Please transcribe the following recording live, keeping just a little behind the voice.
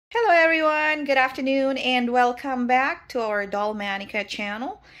everyone, good afternoon and welcome back to our Doll Monika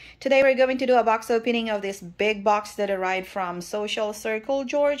channel. Today we're going to do a box opening of this big box that arrived from Social Circle,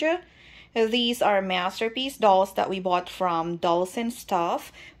 Georgia. These are masterpiece dolls that we bought from Dolls and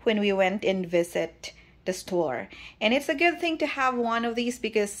Stuff when we went and visit the store. And it's a good thing to have one of these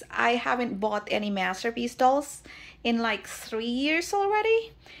because I haven't bought any masterpiece dolls in like 3 years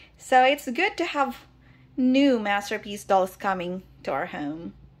already. So it's good to have new masterpiece dolls coming to our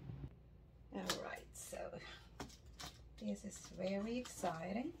home. Alright, so this is very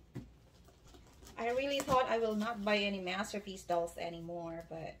exciting. I really thought I will not buy any masterpiece dolls anymore,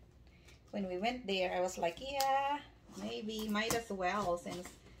 but when we went there I was like, yeah, maybe might as well, since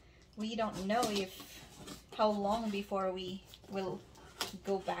we don't know how long before we will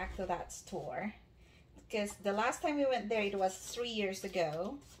go back to that store, because the last time we went there it was 3 years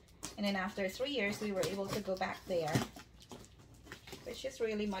ago, and then after 3 years we were able to go back there, which is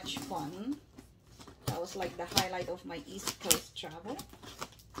really much fun. That was like the highlight of my East Coast travel.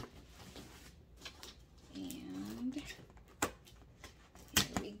 And here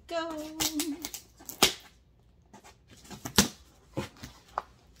we go.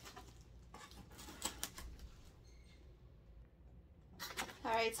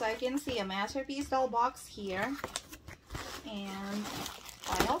 Alright, so I can see a masterpiece doll box here. And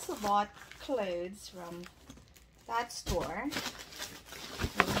I also bought clothes from that store.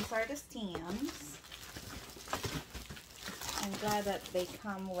 These are the stands. I'm glad that they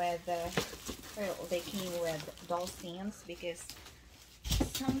come with they came with doll stands, because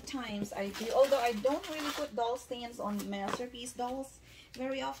sometimes I do, although I don't really put doll stands on masterpiece dolls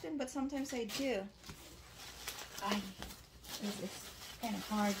very often, but sometimes I do. This is kind of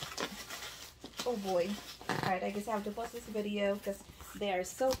hard. Oh boy. Alright, I guess I have to pause this video because they are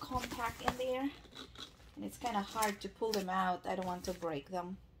so compact in there. And it's kind of hard to pull them out. I don't want to break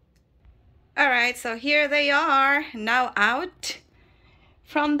them. Alright, so here they are now out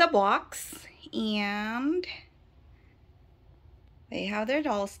from the box. And they have their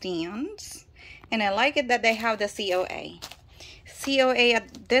doll stands. And I like it that they have the COA. COA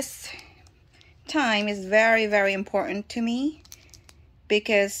at this time is very, very important to me,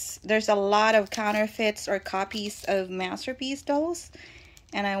 because there's a lot of counterfeits or copies of masterpiece dolls.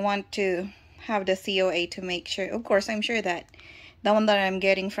 And I want to have the COA to make sure. Of course, I'm sure that the one that I'm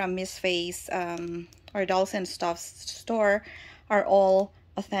getting from Miss Faye's or Dolls and Stuff store are all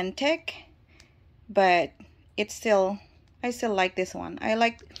authentic, but it's still, I still like this one. I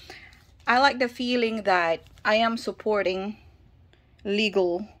like the feeling that I am supporting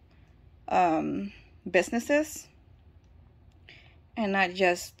legal businesses and not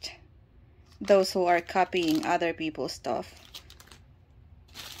just those who are copying other people's stuff.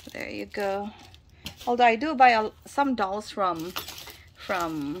 There you go. Although I do buy some dolls from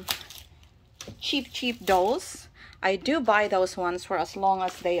cheap dolls. I do buy those ones for as long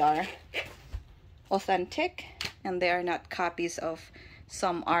as they are authentic and they are not copies of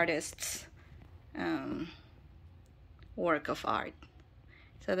some artist's work of art.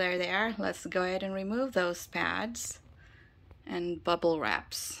 So there they are. Let's go ahead and remove those pads and bubble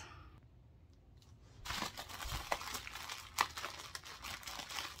wraps.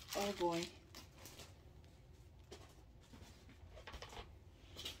 Oh boy.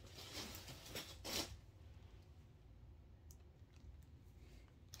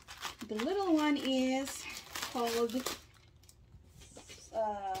 The little one is called,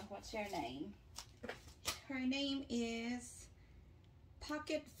 what's her name? Her name is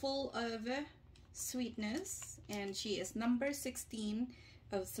Pocket Full of Sweetness, and she is number 16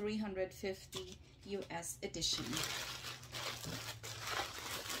 of 350 US edition.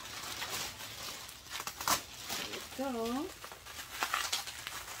 There you go.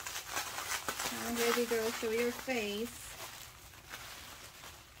 I'm ready to go through your face.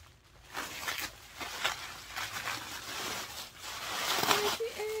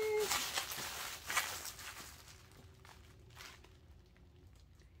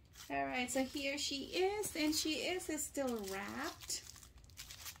 Alright, so here she is, and she is still wrapped.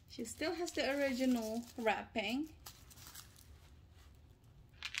 She still has the original wrapping.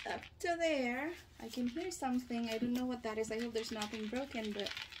 Up to there. I can hear something. I don't know what that is. I hope there's nothing broken, but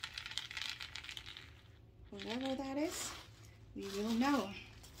whatever that is, we will know.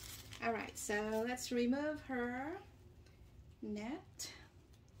 Alright, so let's remove her net.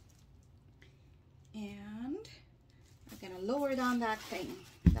 And I'm gonna lower down that thing.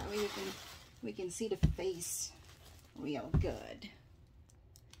 That way we can see the face real good.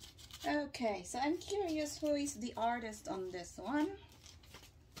 Okay, so I'm curious who is the artist on this one.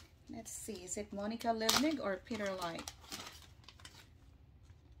 Let's see, is it Monika Levenig or Peter-Leicht?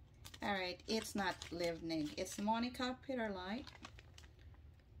 All right, it's not Levenig, it's Monika Peter-Leicht.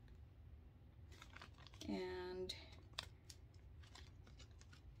 And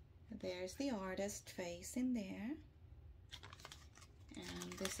there's the artist face in there.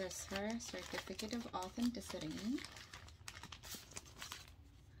 And this is her certificate of authenticity.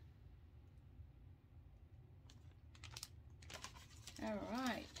 All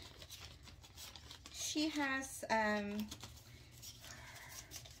right. She has,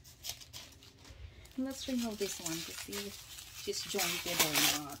 let's remove this one to see if she's jointed or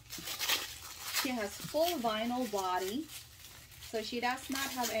not. She has full vinyl body, so she does not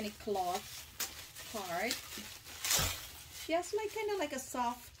have any cloth part. She has like kind of like a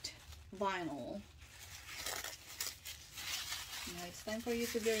soft vinyl. Now it's time for you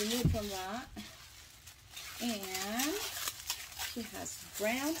to be removed from that. And she has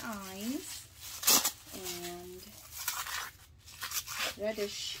brown eyes and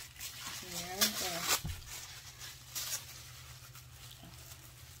reddish hair.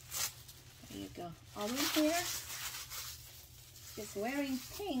 There you go. Olive hair. She's wearing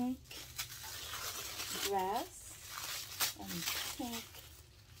pink dress and pink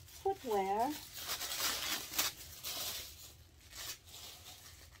footwear.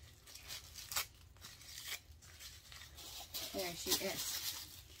 There she is.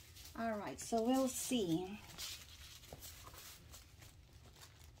 All right, so we'll see.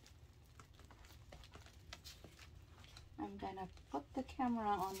 I'm gonna put the camera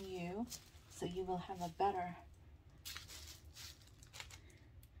on you so you will have a better.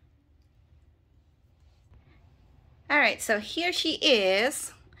 All right, so here she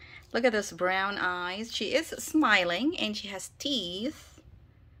is. Look at those brown eyes. She is smiling and she has teeth.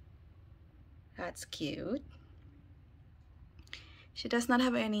 That's cute. She does not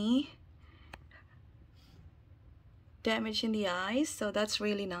have any damage in the eyes, so that's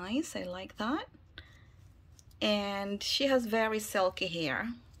really nice. I like that. And she has very silky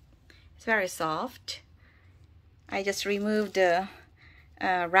hair. It's very soft. I just removed the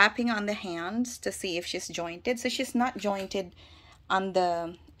wrapping on the hands to see if she's jointed. So she's not jointed on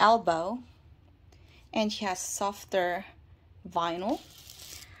the elbow, and she has softer vinyl.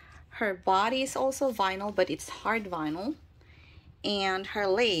 Her body is also vinyl, but it's hard vinyl, and her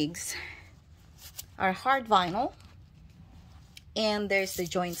legs are hard vinyl, and there's the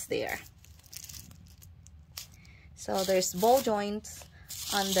joints there. So there's ball joints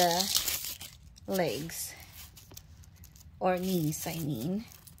on the legs, or knees, I mean.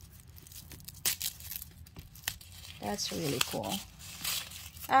 That's really cool.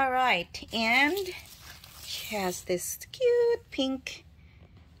 All right, and she has this cute pink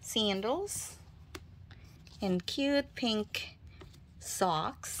sandals and cute pink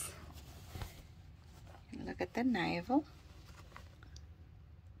socks. And look at the navel.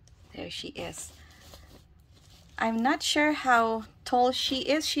 There she is. I'm not sure how tall she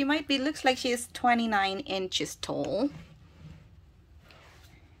is. She might be, looks like she is 29 inches tall.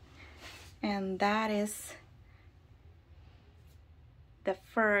 And that is the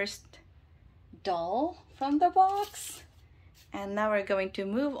first doll from the box. And now we're going to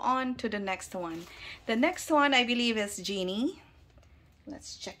move on to the next one. The next one, I believe, is Ginnie.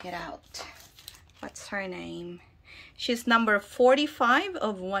 Let's check it out. What's her name? She's number 45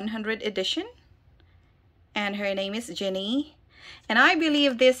 of 100 edition. And her name is Ginnie. And I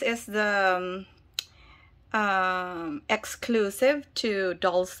believe this is the exclusive to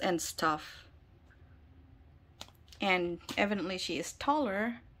Dolls and Stuff. And evidently she is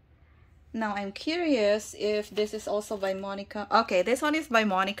taller. Now I'm curious if this is also by Monika. Okay, this one is by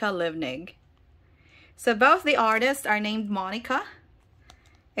Monika Levenig. So both the artists are named Monika,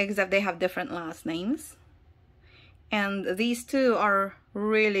 except they have different last names. And these two are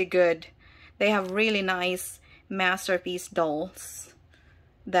really good. They have really nice masterpiece dolls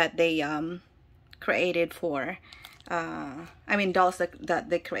that they created for, dolls that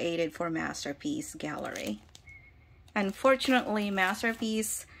they created for Masterpiece Gallery. Unfortunately,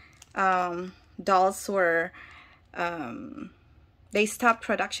 Masterpiece dolls were, they stopped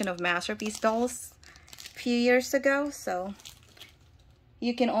production of Masterpiece dolls a few years ago, so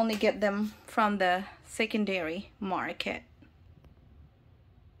you can only get them from the secondary market.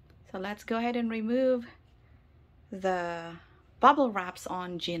 So let's go ahead and remove the bubble wraps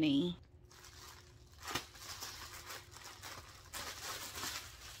on Ginnie.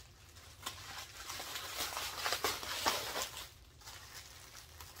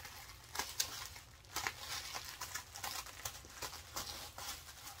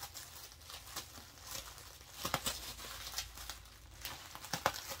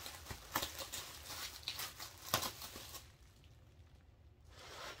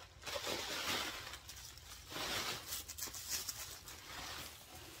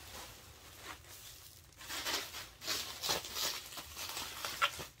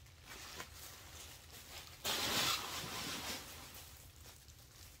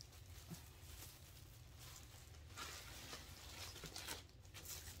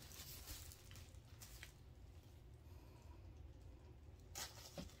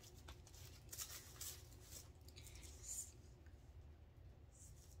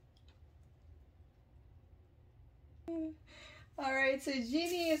 Alright, so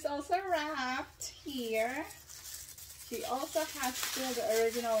Ginnie is also wrapped here. She also has still the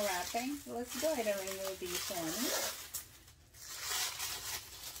original wrapping. So let's go ahead and remove these ones.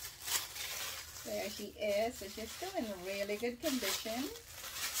 There she is. So she's still in really good condition.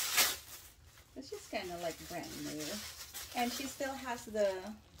 So she's kind of like brand new. And she still has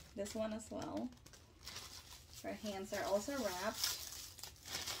this one as well. Her hands are also wrapped.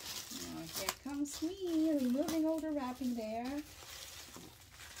 Now here comes me removing all the wrapping there.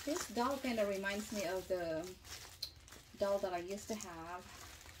 This doll kind of reminds me of the doll that I used to have.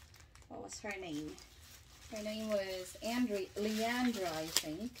 What was her name? Her name was Leandra, I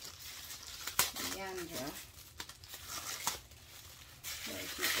think. Leandra. There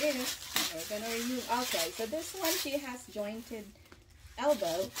she is. And we're gonna remove. Okay, so this one, she has jointed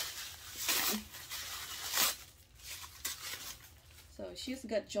elbow. So she's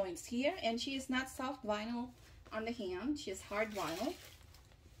got joints here, and she is not soft vinyl on the hand. She's hard vinyl.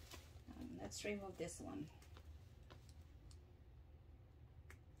 Let's remove this one.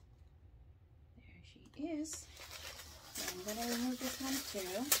 There she is. So I'm gonna remove this one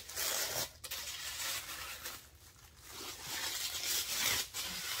too.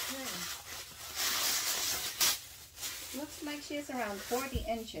 Okay. Looks like she's around 40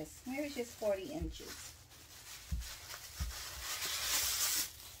 inches. Maybe she's 40 inches.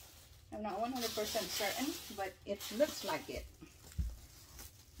 I'm not 100% certain, but it looks like it.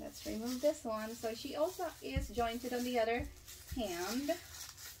 Let's remove this one. So she also is jointed on the other hand.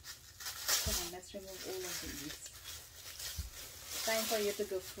 Come on, let's remove all of these. Time for you to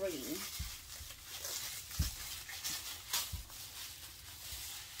go free.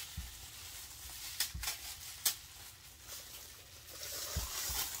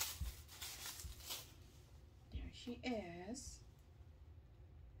 There she is.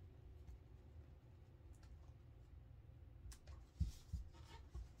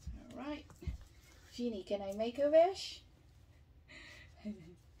 Alright. Ginnie, can I make a wish?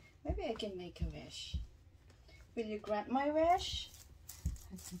 Maybe I can make a wish. Will you grant my wish?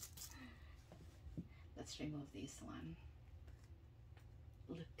 Let's remove this one.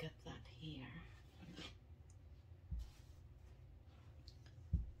 Look at that here.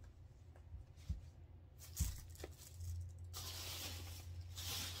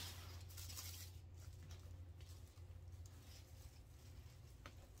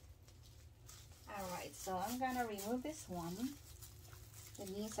 Alright, so I'm gonna remove this one. The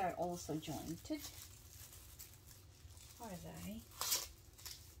knees are also jointed. Are they?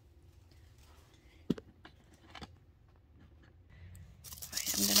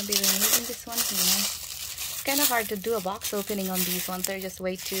 I'm gonna be removing this one here. It's kind of hard to do a box opening on these ones. They're just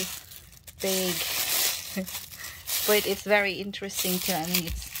way too big. But it's very interesting too. I mean,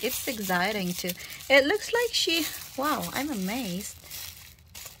 it's exciting too. It looks like she, wow, I'm amazed.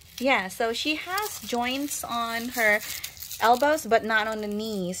 Yeah, so she has joints on her elbows, but not on the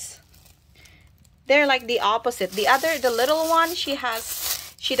knees. They're like the opposite. The little one, she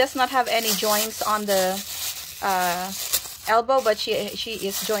does not have any joints on the elbow, but she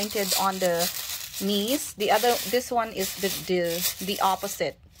is jointed on the knees. This one is the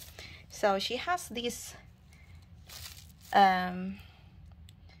opposite. So she has these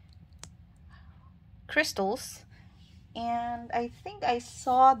crystals, and I think I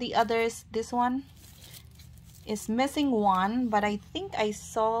saw the others. This one is missing one, but I think I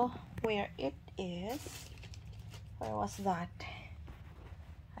saw where it is. Where was that?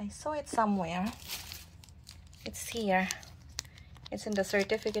 I saw it somewhere. It's here. It's in the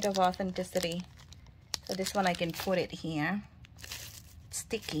certificate of authenticity. So this one I can put it here. It's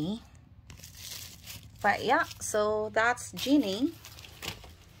sticky. But yeah, so that's Ginnie.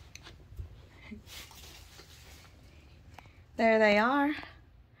 There they are.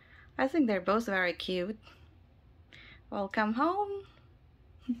 I think they're both very cute. Welcome home.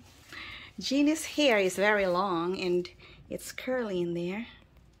 Ginnie's hair is very long and it's curly in there.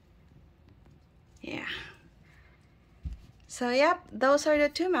 Yeah. So yep, those are the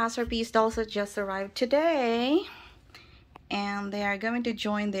two masterpiece dolls that just arrived today. And they are going to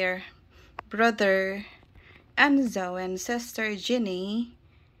join their brother Enzo and sister Ginnie.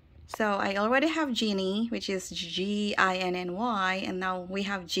 So I already have Ginnie, which is G-I-N-N-Y, and now we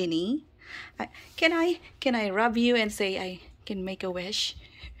have Ginnie. Can I rub you and say I can make a wish?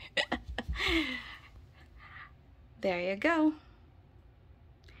 There you go.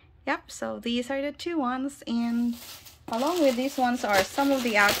 Yep, so these are the two ones, and along with these ones are some of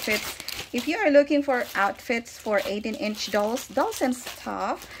the outfits. If you are looking for outfits for 18-inch dolls and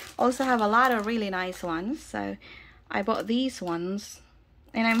stuff, also have a lot of really nice ones. So I bought these ones.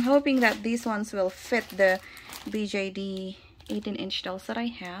 And I'm hoping that these ones will fit the BJD 18-inch dolls that I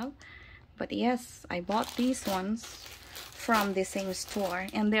have. But yes, I bought these ones from the same store,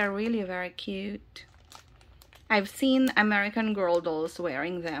 and they're really very cute. I've seen American Girl dolls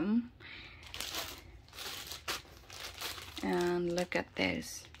wearing them. And look at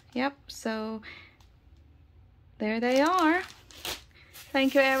this. Yep, so there they are.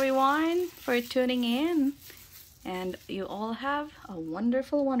 Thank you everyone for tuning in. And you all have a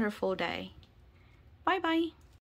wonderful, wonderful day. Bye-bye.